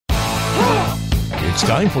It's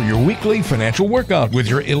time for your weekly financial workout with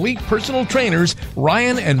your elite personal trainers,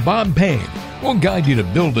 Ryan and Bob Payne. We'll guide you to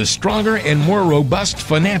build a stronger and more robust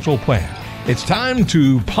financial plan. It's time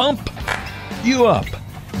to pump you up.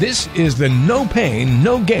 This is the No Payne,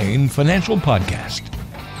 No Gain Financial Podcast.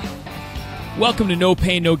 Welcome to No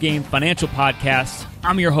Payne, No Gain Financial Podcast.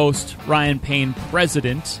 I'm your host, Ryan Payne,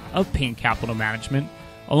 president of Payne Capital Management,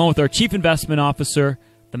 along with our chief investment officer,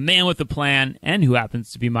 the man with the plan, and who happens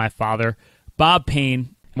to be my father, Bob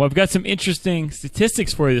Payne. Well, I've got some interesting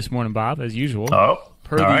statistics for you this morning, Bob, as usual. Oh,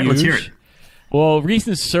 all right, let's hear it. Well, a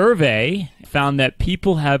recent survey found that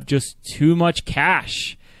people have just too much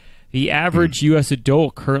cash. The average U.S.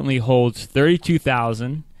 adult currently holds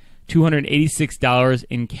 $32,286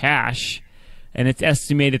 in cash, and it's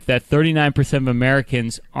estimated that 39% of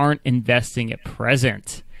Americans aren't investing at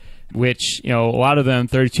present, which, a lot of them,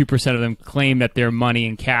 32% of them, claim that their money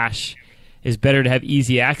in cash is better to have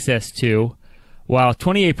easy access to, while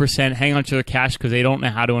 28% hang on to their cash because they don't know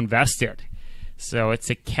how to invest it. So it's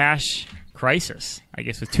a cash crisis, I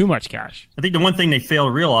guess, with too much cash. I think the one thing they fail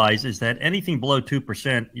to realize is that anything below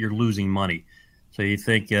 2%, you're losing money. So you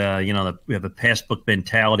think, we have a passbook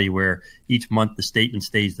mentality where each month the statement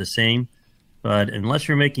stays the same. But unless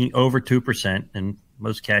you're making over 2%, and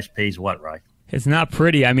most cash pays what, right? It's not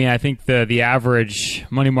pretty. I mean, I think the average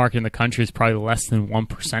money market in the country is probably less than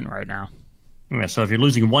 1% right now. Yeah, so if you're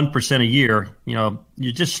losing 1% a year, you're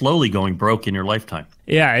just slowly going broke in your lifetime.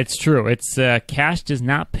 Yeah, it's true. It's cash does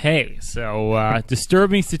not pay. So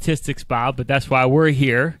disturbing statistics, Bob, but that's why we're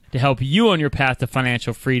here to help you on your path to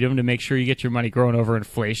financial freedom, to make sure you get your money growing over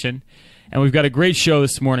inflation. And we've got a great show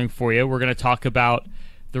this morning for you. We're going to talk about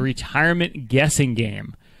the retirement guessing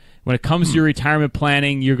game. When it comes to your retirement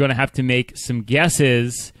planning, you're going to have to make some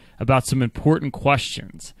guesses about some important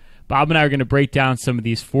questions. Bob and I are going to break down some of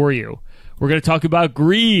these for you. We're going to talk about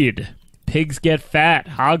greed. Pigs get fat.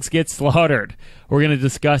 Hogs get slaughtered. We're going to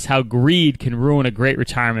discuss how greed can ruin a great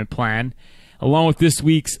retirement plan. Along with this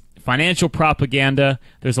week's financial propaganda,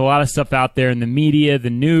 there's a lot of stuff out there in the media, the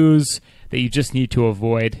news, that you just need to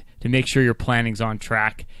avoid to make sure your planning's on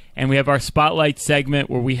track. And we have our Spotlight segment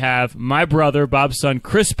where we have my brother, Bob's son,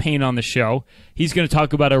 Chris Payne, on the show. He's going to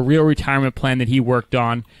talk about a real retirement plan that he worked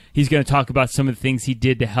on. He's going to talk about some of the things he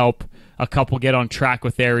did to help a couple get on track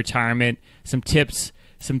with their retirement, some tips,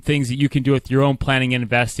 some things that you can do with your own planning and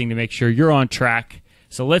investing to make sure you're on track.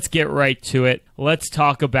 So let's get right to it. Let's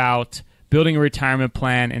talk about building a retirement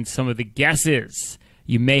plan and some of the guesses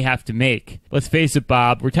you may have to make. Let's face it,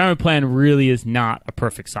 Bob, retirement plan really is not a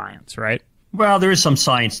perfect science, right? Well, there is some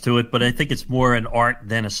science to it, but I think it's more an art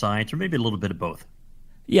than a science, or maybe a little bit of both.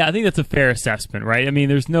 Yeah, I think that's a fair assessment, right? I mean,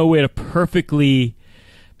 there's no way to perfectly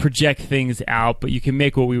project things out, but you can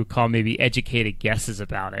make what we would call maybe educated guesses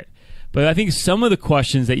about it. But I think some of the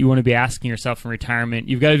questions that you want to be asking yourself in retirement,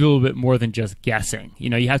 you've got to do a little bit more than just guessing.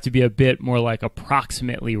 You have to be a bit more like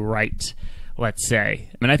approximately right, let's say.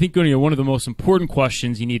 And I think one of the most important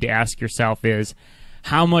questions you need to ask yourself is,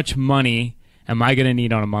 how much money am I going to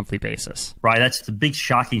need on a monthly basis? Right, that's the big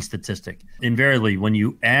shocking statistic. Invariably, when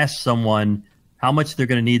you ask someone how much they're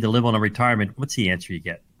going to need to live on a retirement, what's the answer you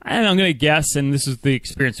get? And I'm going to guess, and this is the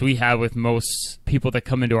experience we have with most people that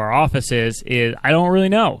come into our offices, is I don't really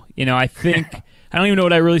know. I think I don't even know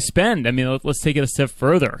what I really spend. I mean, let's take it a step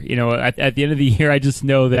further. At the end of the year, I just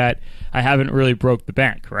know that I haven't really broke the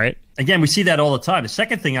bank, right? Again, we see that all the time. The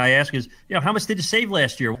second thing I ask is, how much did you save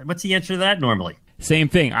last year? What's the answer to that normally? Same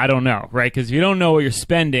thing. I don't know, right? Because if you don't know what you're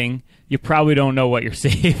spending, you probably don't know what you're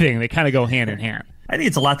saving. They kind of go hand in hand. I think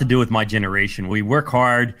it's a lot to do with my generation. We work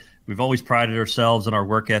hard. We've always prided ourselves on our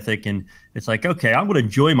work ethic. And it's like, okay, I'm going to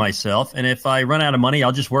enjoy myself. And if I run out of money,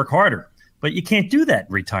 I'll just work harder. But you can't do that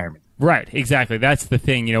in retirement. Right, exactly. That's the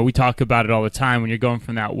thing. We talk about it all the time when you're going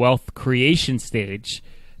from that wealth creation stage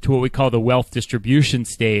to what we call the wealth distribution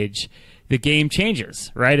stage. The game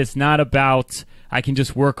changes, right? It's not about I can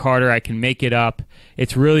just work harder, I can make it up.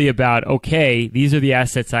 It's really about, okay, these are the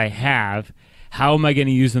assets I have. How am I going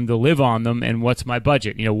to use them to live on them, and what's my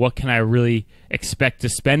budget? What can I really expect to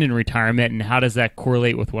spend in retirement, and how does that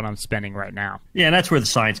correlate with what I'm spending right now? Yeah, and that's where the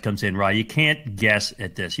science comes in, right? You can't guess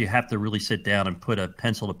at this. You have to really sit down and put a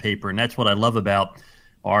pencil to paper, and that's what I love about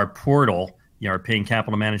our portal, our Payne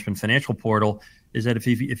Capital Management Financial Portal, is that if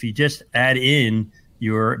you just add in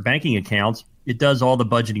your banking accounts, it does all the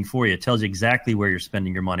budgeting for you. It tells you exactly where you're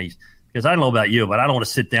spending your money. Because I don't know about you, but I don't want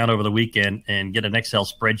to sit down over the weekend and get an Excel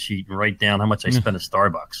spreadsheet and write down how much I spent at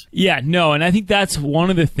Starbucks. Yeah, no, and I think that's one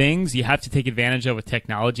of the things you have to take advantage of with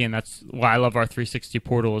technology, and that's why I love our 360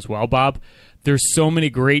 portal as well, Bob. There's so many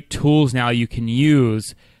great tools now you can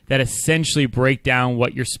use that essentially break down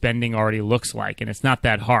what your spending already looks like. And it's not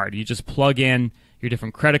that hard. You just plug in your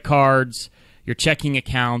different credit cards, your checking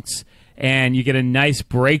accounts, and you get a nice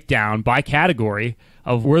breakdown by category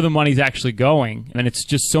of where the money's actually going. And it's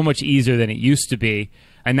just so much easier than it used to be.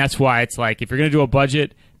 And that's why it's like, if you're going to do a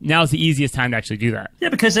budget, now's the easiest time to actually do that. Yeah,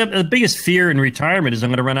 because the biggest fear in retirement is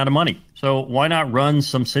I'm going to run out of money. So why not run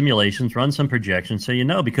some simulations, run some projections so you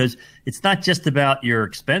know, because it's not just about your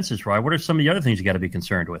expenses, right? What are some of the other things you got to be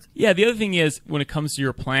concerned with? Yeah, the other thing is when it comes to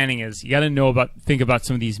your planning is you got to think about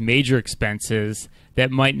some of these major expenses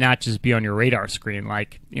that might not just be on your radar screen.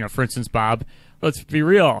 Like, for instance, Bob, let's be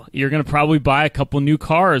real. You're going to probably buy a couple new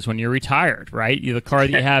cars when you're retired, right? The car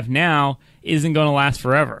that you have now isn't going to last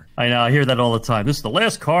forever. I know. I hear that all the time. This is the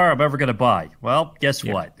last car I'm ever going to buy. Well, guess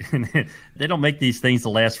what? They don't make these things to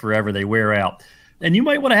last forever. They wear out. And you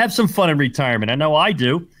might want to have some fun in retirement. I know I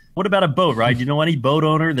do. What about a boat, right? Do you know any boat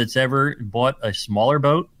owner that's ever bought a smaller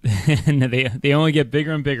boat? No, they only get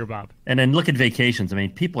bigger and bigger, Bob. And then look at vacations. I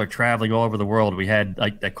mean, people are traveling all over the world. We had,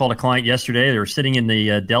 I called a client yesterday. They were sitting in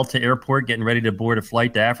the Delta airport getting ready to board a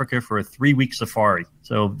flight to Africa for a 3-week safari.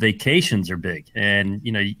 So vacations are big. And,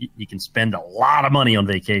 you can spend a lot of money on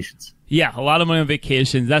vacations. Yeah, a lot of money on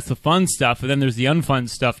vacations. That's the fun stuff. And then there's the unfun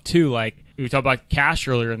stuff, too. Like we talked about cash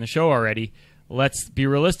earlier in the show already. Let's be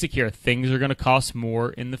realistic here. Things are going to cost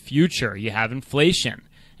more in the future. You have inflation,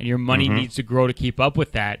 and your money needs to grow to keep up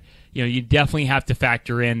with that. You definitely have to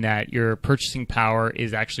factor in that your purchasing power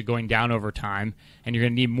is actually going down over time, and you're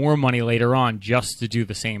going to need more money later on just to do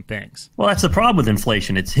the same things. Well, that's the problem with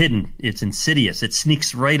inflation. It's hidden. It's insidious. It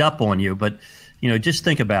sneaks right up on you. But, just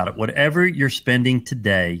think about it. Whatever you're spending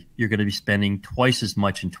today, you're going to be spending twice as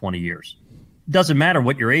much in 20 years. It doesn't matter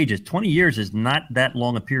what your age is. 20 years is not that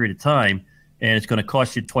long a period of time, and it's going to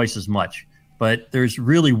cost you twice as much. But there's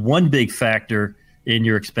really one big factor in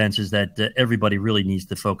your expenses that everybody really needs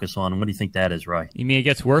to focus on. And what do you think that is, Rye? You mean it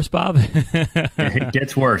gets worse, Bob? It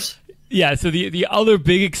gets worse. Yeah, so the other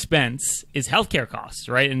big expense is healthcare costs,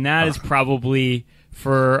 right? And that is probably,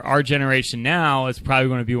 for our generation now, it's probably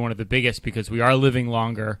going to be one of the biggest because we are living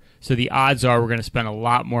longer. So the odds are we're going to spend a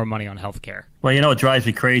lot more money on healthcare. Well, it drives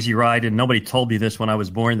me crazy, Rye, and nobody told me this when I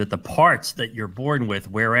was born, that the parts that you're born with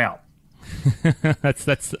wear out.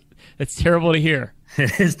 That's terrible to hear.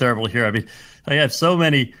 It is terrible to hear. I mean, I have so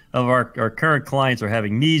many of our current clients are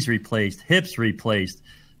having knees replaced, hips replaced.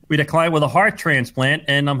 We had a client with a heart transplant,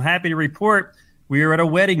 and I'm happy to report we were at a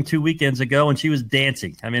wedding 2 weekends ago, and she was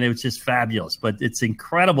dancing. I mean, it was just fabulous. But it's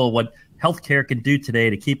incredible what healthcare can do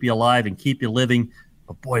today to keep you alive and keep you living.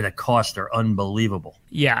 But boy, the costs are unbelievable.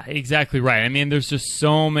 Yeah, exactly right. I mean, there's just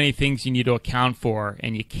so many things you need to account for,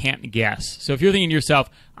 and you can't guess. So if you're thinking to yourself,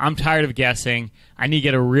 I'm tired of guessing, I need to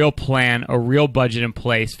get a real plan, a real budget in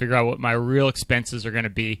place, figure out what my real expenses are going to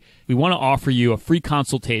be, we want to offer you a free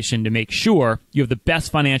consultation to make sure you have the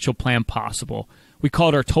best financial plan possible. We call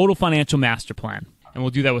it our Total Financial Master Plan, and we'll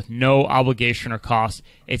do that with no obligation or cost.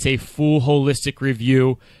 It's a full holistic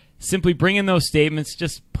review. Simply bring in those statements,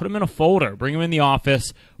 just put them in a folder, bring them in the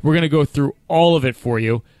office. We're going to go through all of it for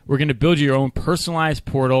you. We're going to build your own personalized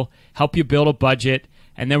portal, help you build a budget,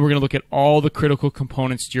 and then we're going to look at all the critical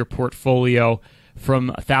components to your portfolio from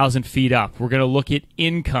 1,000 feet up. We're going to look at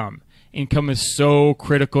income. Income is so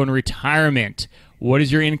critical in retirement. What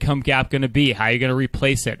is your income gap going to be? How are you going to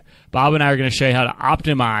replace it? Bob and I are going to show you how to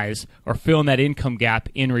optimize or fill in that income gap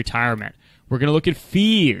in retirement. We're going to look at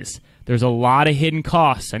fees. There's a lot of hidden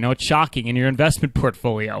costs. I know it's shocking in your investment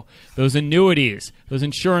portfolio. Those annuities, those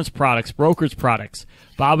insurance products, brokerage products.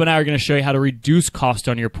 Bob and I are going to show you how to reduce cost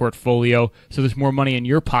on your portfolio so there's more money in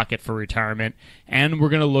your pocket for retirement. And we're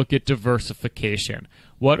going to look at diversification.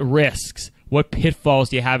 What risks, what pitfalls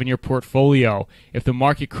do you have in your portfolio? If the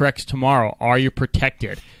market corrects tomorrow, are you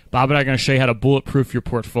protected? Bob and I are going to show you how to bulletproof your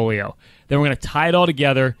portfolio. Then we're going to tie it all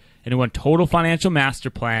together into one total financial master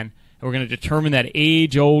plan. And we're going to determine that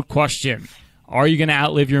age-old question. Are you going to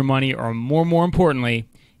outlive your money? Or more importantly,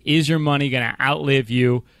 is your money going to outlive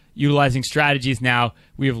you? Utilizing strategies now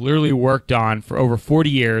we have literally worked on for over 40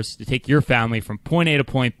 years to take your family from point A to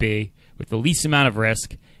point B with the least amount of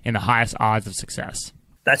risk and the highest odds of success.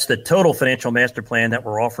 That's the Total Financial Master Plan that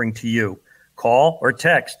we're offering to you. Call or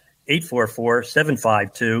text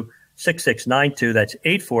 844-752-6692. That's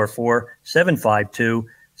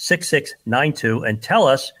 844-752-6692. And tell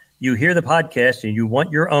us you hear the podcast and you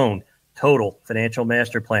want your own Total Financial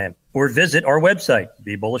Master Plan. Or visit our website,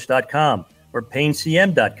 BeBullish.com or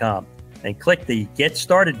PayneCM.com, and click the Get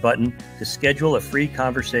Started button to schedule a free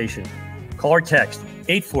conversation. Call or text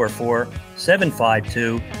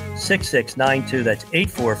 844-752-6692. That's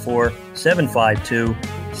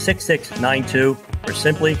 844-752-6692. or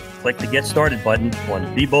simply click the Get Started button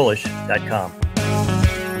on bebullish.com.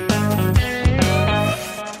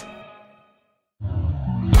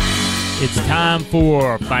 It's time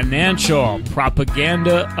for Financial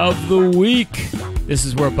Propaganda of the Week. This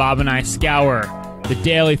is where Bob and I scour the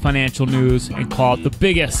daily financial news and call it the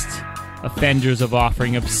biggest offenders of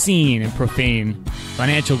offering obscene and profane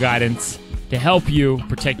financial guidance to help you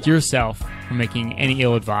protect yourself from making any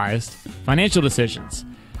ill-advised financial decisions.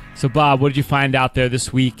 So, Bob, what did you find out there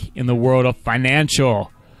this week in the world of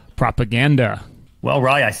financial propaganda? Well,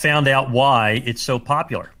 Rye, I found out why it's so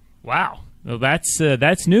popular. Wow. Well,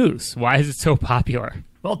 that's news. Why is it so popular?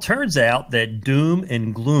 Well, it turns out that doom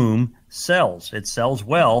and gloom sells. It sells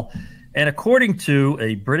well. And according to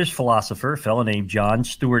a British philosopher, a fellow named John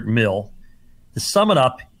Stuart Mill, to sum it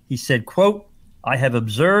up, he said, quote, "I have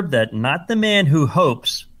observed that not the man who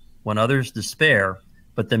hopes when others despair,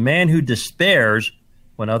 but the man who despairs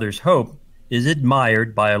when others hope is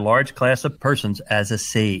admired by a large class of persons as a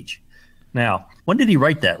sage." Now, when did he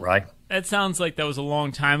write that, Rye? That sounds like that was a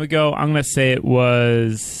long time ago. I'm going to say it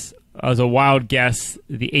was, as a wild guess,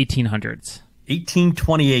 the 1800s.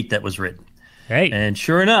 1828 that was written. Hey. And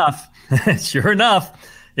sure enough,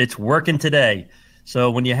 it's working today.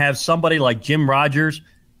 So when you have somebody like Jim Rogers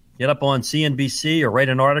get up on CNBC or write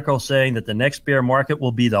an article saying that the next bear market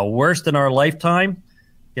will be the worst in our lifetime,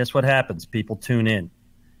 guess what happens? People tune in.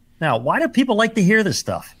 Now, why do people like to hear this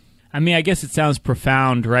stuff? I mean, I guess it sounds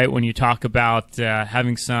profound, right, when you talk about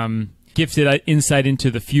having some gifted insight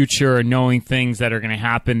into the future and knowing things that are going to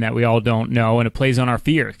happen that we all don't know, and it plays on our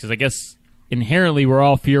fears, because I guess inherently we're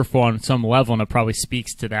all fearful on some level, and it probably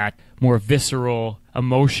speaks to that more visceral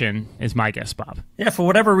emotion, is my guess, Bob. Yeah, for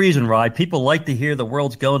whatever reason, Rye, people like to hear the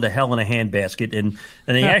world's going to hell in a handbasket, and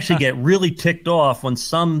they actually get really ticked off when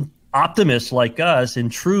some optimist like us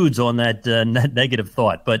intrudes on that negative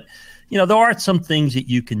thought. But, you know, there are some things that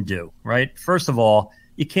you can do, right? First of all,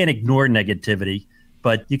 you can't ignore negativity,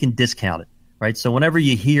 but you can discount it, right? So whenever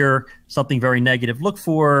you hear something very negative, look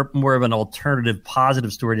for more of an alternative,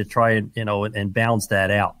 positive story to try and, and balance that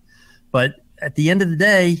out. But at the end of the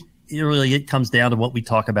day, it comes down to what we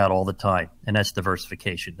talk about all the time, and that's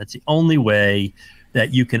diversification. That's the only way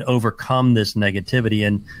that you can overcome this negativity.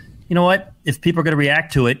 And you know what? If people are going to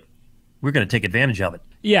react to it, we're going to take advantage of it.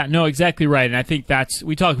 Yeah, no, exactly right. And I think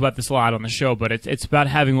we talk about this a lot on the show, but it's about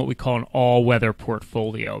having what we call an all-weather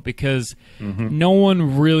portfolio, because no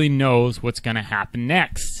one really knows what's going to happen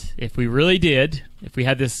next. If we really did, if we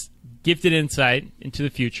had this gifted insight into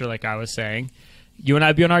the future, like I was saying, you and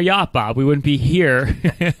I'd be on our yacht, Bob. We wouldn't be here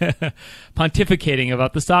pontificating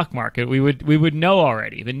about the stock market. We would know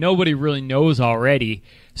already, but nobody really knows already.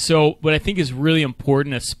 So what I think is really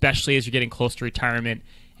important, especially as you're getting close to retirement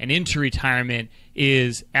and into retirement,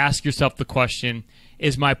 is ask yourself the question,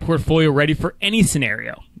 is my portfolio ready for any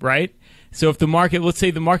scenario, right? So if the market, let's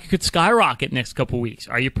say the market could skyrocket next couple of weeks,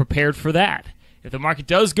 are you prepared for that? If the market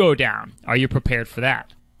does go down, are you prepared for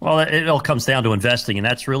that? Well, it all comes down to investing, and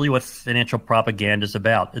that's really what financial propaganda is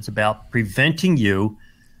about. It's about preventing you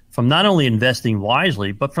from not only investing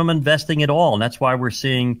wisely, but from investing at all. And that's why we're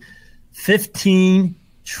seeing $15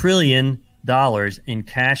 trillion in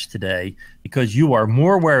cash today, because you are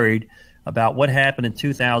more worried about what happened in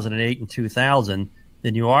 2008 and 2000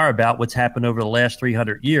 than you are about what's happened over the last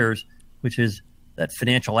 300 years, which is that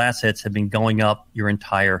financial assets have been going up your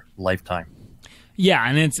entire lifetime. Yeah,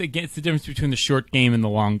 and it's the difference between the short game and the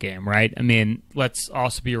long game, right? I mean, let's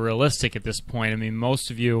also be realistic at this point. I mean,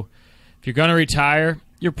 most of you, if you're going to retire,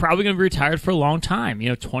 you're probably going to be retired for a long time,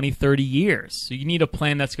 20, 30 years. So you need a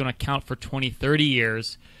plan that's going to count for 20, 30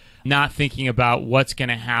 years, not thinking about what's going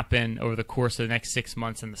to happen over the course of the next 6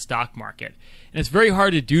 months in the stock market. And it's very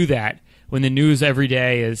hard to do that when the news every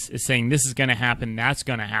day is saying this is going to happen, that's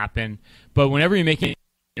going to happen. But whenever you're making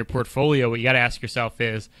your portfolio, what you got to ask yourself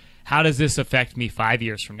is, how does this affect me 5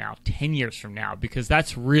 years from now, 10 years from now? Because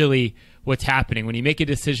that's really what's happening. When you make a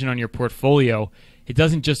decision on your portfolio, it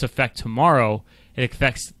doesn't just affect tomorrow, it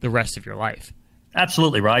affects the rest of your life.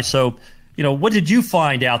 Absolutely, right. So, what did you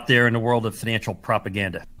find out there in the world of financial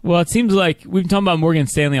propaganda? Well, it seems like we've been talking about Morgan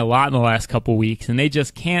Stanley a lot in the last couple of weeks, and they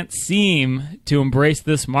just can't seem to embrace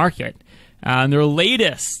this market. In their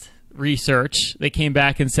latest research, they came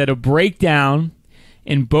back and said a breakdown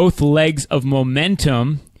in both legs of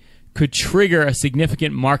momentum could trigger a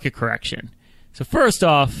significant market correction. So first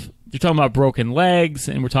off, you're talking about broken legs,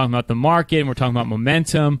 and we're talking about the market, and we're talking about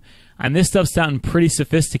momentum, and this stuff's sounding pretty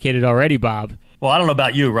sophisticated already, Bob. Well, I don't know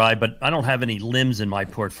about you, Rye, but I don't have any limbs in my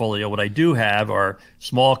portfolio. What I do have are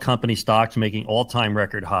small company stocks making all-time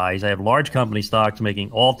record highs. I have large company stocks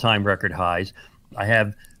making all-time record highs. I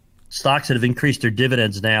have stocks that have increased their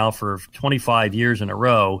dividends now for 25 years in a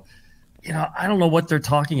row, I don't know what they're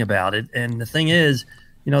talking about. And the thing is,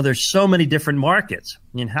 there's so many different markets.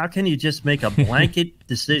 I mean, how can you just make a blanket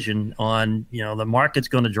decision on, the market's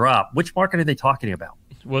going to drop? Which market are they talking about?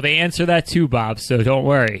 Well, they answer that too, Bob, so don't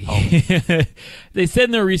worry. Oh. They said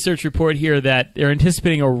in their research report here that they're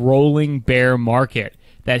anticipating a rolling bear market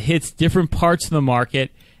that hits different parts of the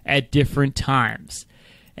market at different times.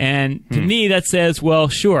 And to me, that says, well,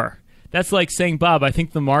 sure. That's like saying, Bob, I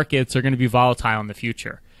think the markets are going to be volatile in the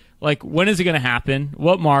future. Like, when is it going to happen?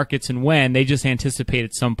 What markets and when? They just anticipate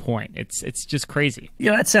at some point. It's just crazy.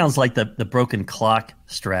 That sounds like the broken clock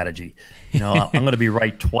strategy. I'm going to be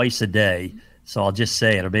right twice a day, so I'll just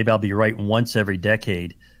say it. Or maybe I'll be right once every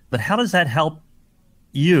decade. But how does that help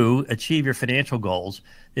you achieve your financial goals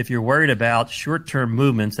if you're worried about short-term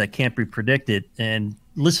movements that can't be predicted and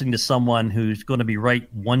listening to someone who's going to be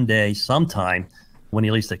right one day sometime when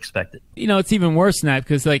you least expect it? It's even worse than that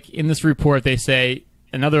because, like, in this report, they say,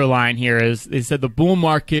 another line here is they said the bull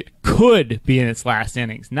market could be in its last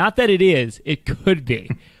innings. Not that it is, it could be.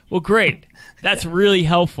 Well, great. That's really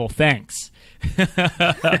helpful. Thanks.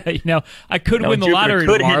 I could win the lottery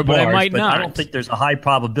tomorrow, but I might not. I don't think there's a high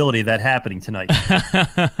probability of that happening tonight.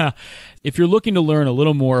 If you're looking to learn a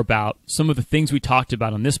little more about some of the things we talked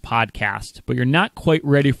about on this podcast, but you're not quite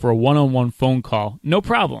ready for a one-on-one phone call, no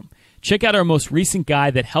problem. Check out our most recent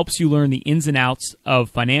guide that helps you learn the ins and outs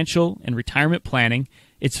of financial and retirement planning.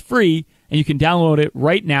 It's free, and you can download it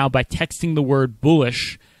right now by texting the word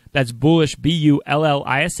bullish. That's bullish,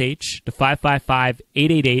 B-U-L-L-I-S-H, to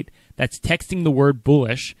 555-888. That's texting the word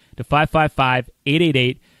bullish to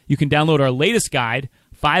 555-888. You can download our latest guide,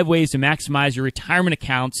 5 ways to maximize your retirement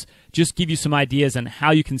accounts. Just give you some ideas on how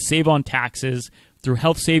you can save on taxes through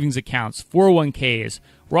health savings accounts, 401ks,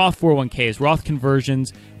 Roth 401ks, Roth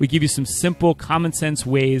conversions. We give you some simple, common sense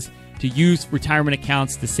ways to use retirement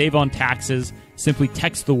accounts to save on taxes. Simply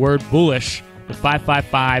text the word bullish to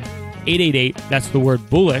 555-888. That's the word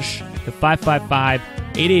bullish to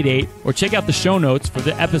 555-888. Or check out the show notes for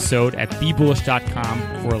the episode at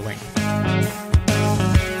bebullish.com for a link.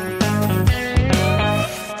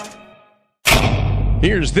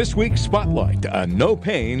 Here's this week's Spotlight on No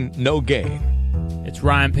Payne, No Gain. It's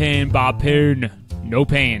Ryan Payne, Bob Payne. No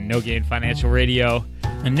Payne, No Gain Financial Radio.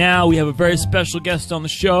 And now we have a very special guest on the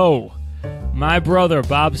show. My brother,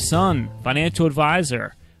 Bob's son, financial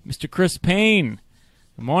advisor, Mr. Chris Payne.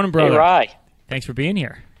 Good morning, brother. Hey, Rye. Thanks for being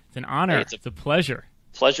here. It's an honor. Hey, it's a pleasure.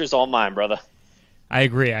 Pleasure's all mine, brother. I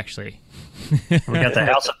agree, actually. We got the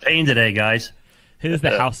House of Pain today, guys. It is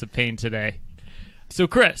the House of Pain today. So,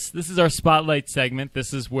 Chris, this is our Spotlight segment.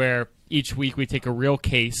 This is where each week we take a real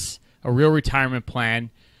case, a real retirement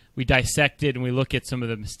plan. We dissect it and we look at some of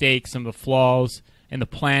the mistakes, some of the flaws in the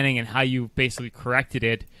planning and how you basically corrected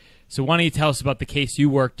it. So why don't you tell us about the case you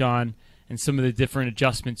worked on and some of the different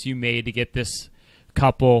adjustments you made to get this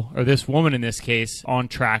couple, or this woman in this case, on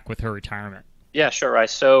track with her retirement? Yeah, sure, Rye.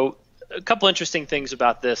 So a couple interesting things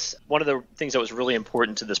about this. One of the things that was really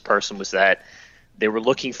important to this person was that they were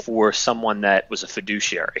looking for someone that was a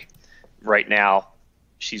fiduciary. Right now,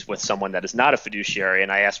 she's with someone that is not a fiduciary,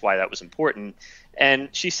 and I asked why that was important. And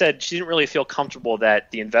she said she didn't really feel comfortable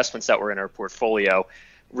that the investments that were in her portfolio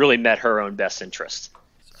really met her own best interest.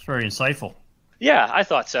 It's very insightful. Yeah, I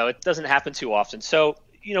thought so. It doesn't happen too often. So,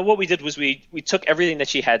 what we did was we took everything that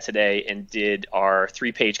she had today and did our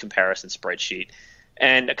 3-page comparison spreadsheet.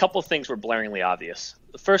 And a couple of things were blaringly obvious.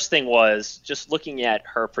 The first thing was just looking at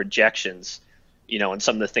her projections, and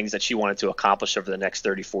some of the things that she wanted to accomplish over the next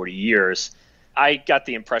 30, 40 years. I got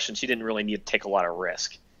the impression she didn't really need to take a lot of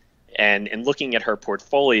risk. And in looking at her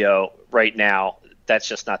portfolio right now, that's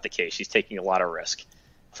just not the case. She's taking a lot of risk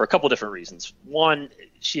for a couple different reasons. One,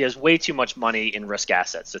 she has way too much money in risk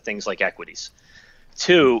assets, so things like equities.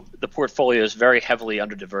 Two, the portfolio is very heavily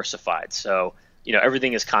under-diversified. So,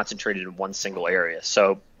 everything is concentrated in one single area.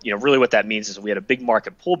 So, really what that means is if we had a big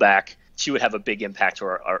market pullback, she would have a big impact to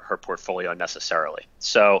her portfolio necessarily.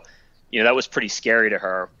 So, that was pretty scary to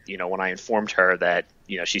her, when I informed her that,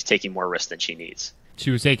 she's taking more risk than she needs.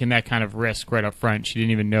 She was taking that kind of risk right up front. She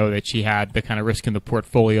didn't even know that she had the kind of risk in the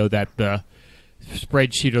portfolio that the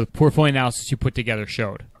spreadsheet or the portfolio analysis you put together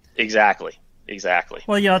showed. Exactly.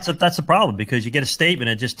 Well, that's a problem because you get a statement,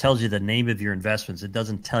 it just tells you the name of your investments. It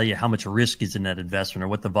doesn't tell you how much risk is in that investment or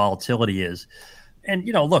what the volatility is. And,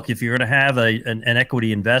 look, if you're going to have an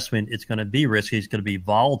equity investment, it's going to be risky. It's going to be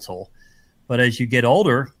volatile. But as you get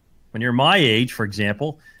older, when you're my age, for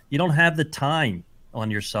example, you don't have the time on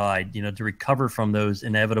your side, to recover from those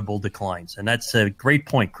inevitable declines. And that's a great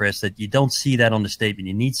point, Chris, that you don't see that on the statement.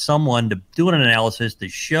 You need someone to do an analysis to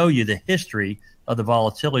show you the history of the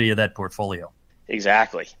volatility of that portfolio.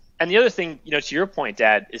 Exactly. And the other thing, to your point,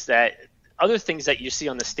 Dad, is that other things that you see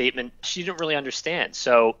on the statement, she didn't really understand.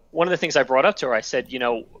 So one of the things I brought up to her, I said,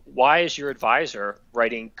 why is your advisor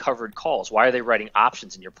writing covered calls? Why are they writing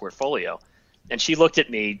options in your portfolio? And she looked at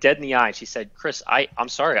me dead in the eye and she said, Chris, I'm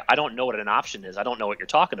sorry, I don't know what an option is. I don't know what you're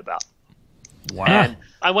talking about. Wow. And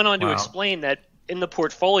I went on to explain that in the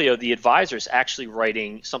portfolio, the advisor is actually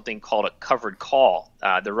writing something called a covered call.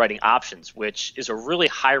 They're writing options, which is a really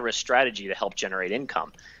high-risk strategy to help generate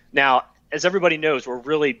income. Now, as everybody knows, we're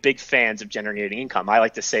really big fans of generating income. I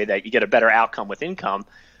like to say that you get a better outcome with income.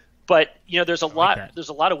 But there's a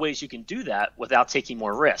lot of ways you can do that without taking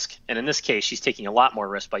more risk. And in this case, she's taking a lot more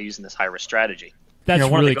risk by using this high-risk strategy. That's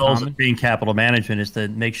one really of the goals common. of being capital management is to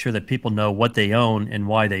make sure that people know what they own and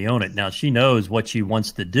why they own it. Now, she knows what she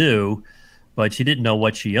wants to do, but she didn't know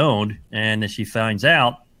what she owned. And as she finds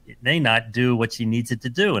out, it may not do what she needs it to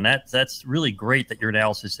do. And that's really great that your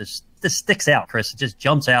analysis just sticks out, Chris. It just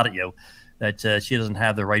jumps out at you that she doesn't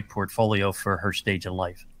have the right portfolio for her stage in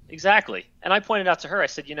life. Exactly. And I pointed out to her, I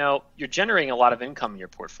said, you're generating a lot of income in your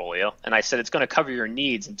portfolio. And I said, it's going to cover your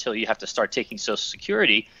needs until you have to start taking Social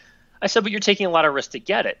Security. I said, but you're taking a lot of risk to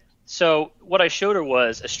get it. So what I showed her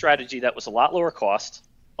was a strategy that was a lot lower cost,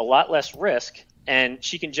 a lot less risk, and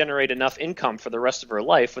she can generate enough income for the rest of her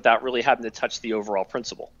life without really having to touch the overall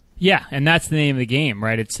principal. Yeah, and that's the name of the game,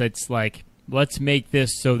 right? It's like, let's make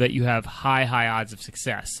this so that you have high odds of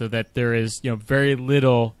success, so that there is very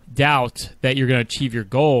little doubt that you're going to achieve your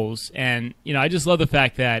goals. And I just love the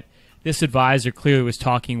fact that this advisor clearly was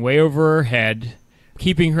talking way over her head,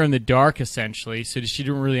 keeping her in the dark essentially, so she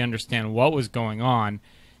didn't really understand what was going on.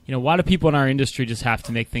 A lot of people in our industry just have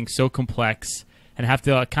to make things so complex and have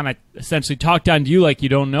to kind of essentially talk down to you like you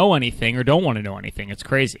don't know anything or don't want to know anything. It's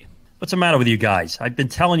crazy. What's the matter with you guys? I've been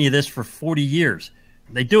telling you this for 40 years.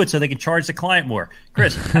 They do it so they can charge the client more.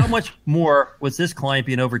 Chris, how much more was this client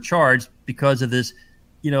being overcharged because of this,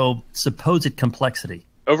 supposed complexity?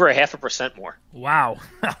 Over 0.5% more. Wow.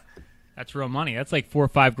 That's real money. That's like $4 or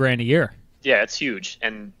 $5 grand a year. Yeah, it's huge.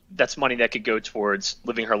 And that's money that could go towards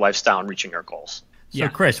living her lifestyle and reaching her goals. So,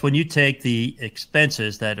 Chris, when you take the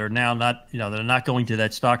expenses that are now not, they're not going to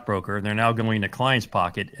that stockbroker, they're now going in the client's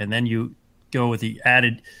pocket, and then you go with the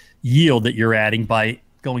added yield that you're adding by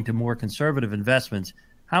going to more conservative investments,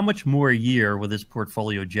 how much more a year will this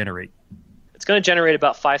portfolio generate? It's going to generate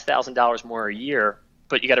about $5,000 more a year,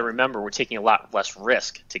 but you got to remember we're taking a lot less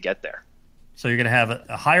risk to get there. So you're going to have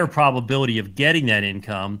a higher probability of getting that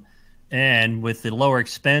income, and with the lower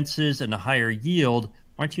expenses and the higher yield,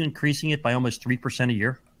 aren't you increasing it by almost 3% a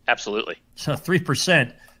year? Absolutely. So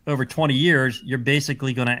 3% over 20 years, you're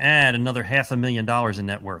basically going to add another $500,000 in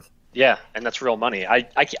net worth. Yeah, and that's real money. I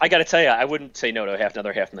got to tell you, I wouldn't say no to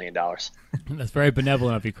another $500,000. That's very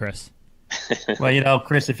benevolent of you, Chris. Well,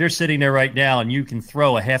 Chris, if you're sitting there right now and you can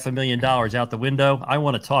throw $500,000 out the window, I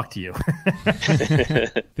want to talk to you.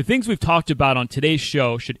 The things we've talked about on today's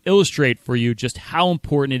show should illustrate for you just how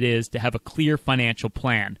important it is to have a clear financial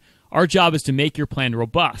plan. Our job is to make your plan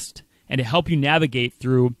robust and to help you navigate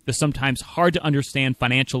through the sometimes hard-to-understand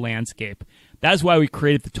financial landscape. That is why we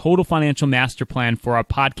created the Total Financial Master Plan for our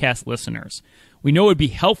podcast listeners. We know it would be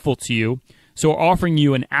helpful to you, so we're offering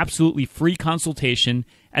you an absolutely free consultation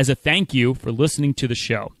as a thank you for listening to the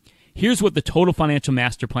show. Here's what the Total Financial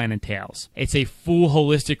Master Plan entails. It's a full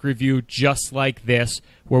holistic review just like this,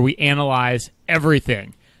 where we analyze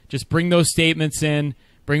everything. Just bring those statements in,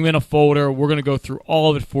 bring them in a folder. We're going to go through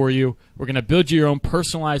all of it for you. We're going to build you your own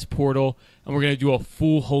personalized portal, and we're going to do a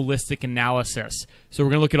full holistic analysis. So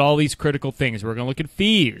we're going to look at all these critical things. We're going to look at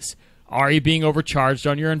fees. Are you being overcharged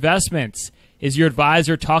on your investments? Is your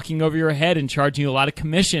advisor talking over your head and charging you a lot of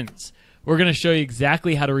commissions? We're going to show you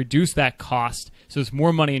exactly how to reduce that cost so there's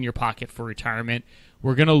more money in your pocket for retirement.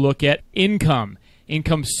 We're going to look at income.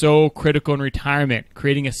 Income's so critical in retirement.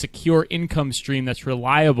 Creating a secure income stream that's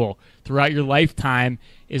reliable throughout your lifetime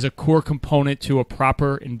is a core component to a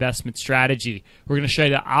proper investment strategy. We're going to show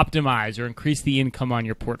you to optimize or increase the income on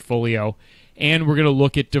your portfolio. And we're going to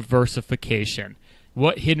look at diversification.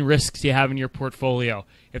 What hidden risks do you have in your portfolio?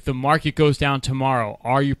 If the market goes down tomorrow,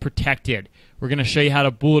 are you protected? We're going to show you how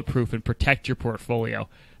to bulletproof and protect your portfolio.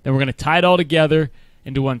 Then we're going to tie it all together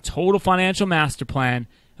into one total financial master plan,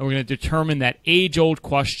 and we're going to determine that age-old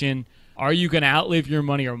question, are you going to outlive your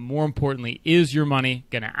money, or more importantly, is your money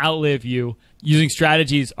going to outlive you? Using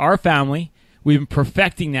strategies our family, we've been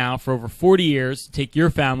perfecting now for over 40 years to take your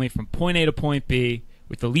family from point A to point B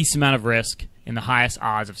with the least amount of risk and the highest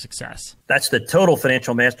odds of success. That's the Total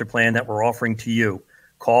Financial Master Plan that we're offering to you.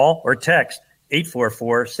 Call or text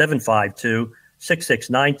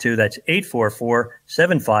 844-752-6692. That's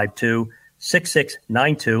 844-752-6692.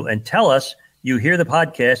 6692 and tell us you hear the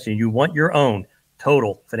podcast and you want your own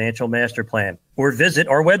total financial master plan. Or visit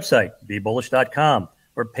our website, BeBullish.com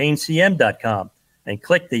or PayneCM.com, and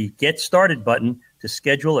click the Get Started button to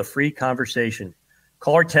schedule a free conversation.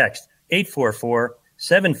 Call or text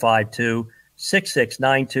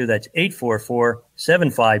 844-752-6692. That's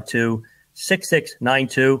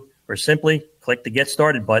 844-752-6692, or simply click the Get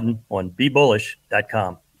Started button on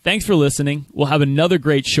BeBullish.com. Thanks for listening. We'll have another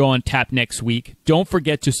great show on tap next week. Don't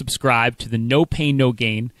forget to subscribe to the No Payne, No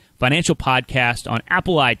Gain financial podcast on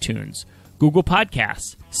Apple iTunes, Google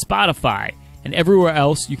Podcasts, Spotify, and everywhere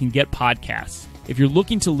else you can get podcasts. If you're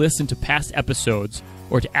looking to listen to past episodes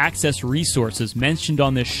or to access resources mentioned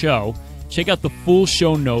on this show, check out the full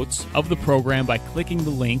show notes of the program by clicking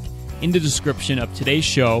the link in the description of today's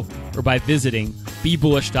show or by visiting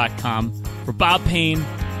BeBullish.com. For Bob Payne,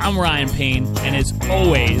 I'm Ryan Payne, and as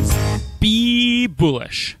always, be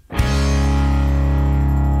bullish.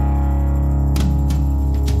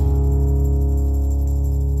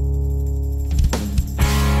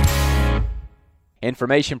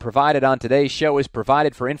 Information provided on today's show is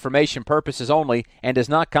provided for information purposes only and does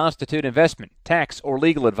not constitute investment, tax, or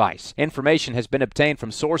legal advice. Information has been obtained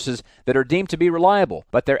from sources that are deemed to be reliable,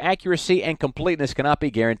 but their accuracy and completeness cannot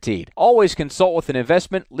be guaranteed. Always consult with an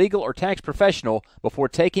investment, legal, or tax professional before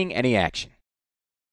taking any action.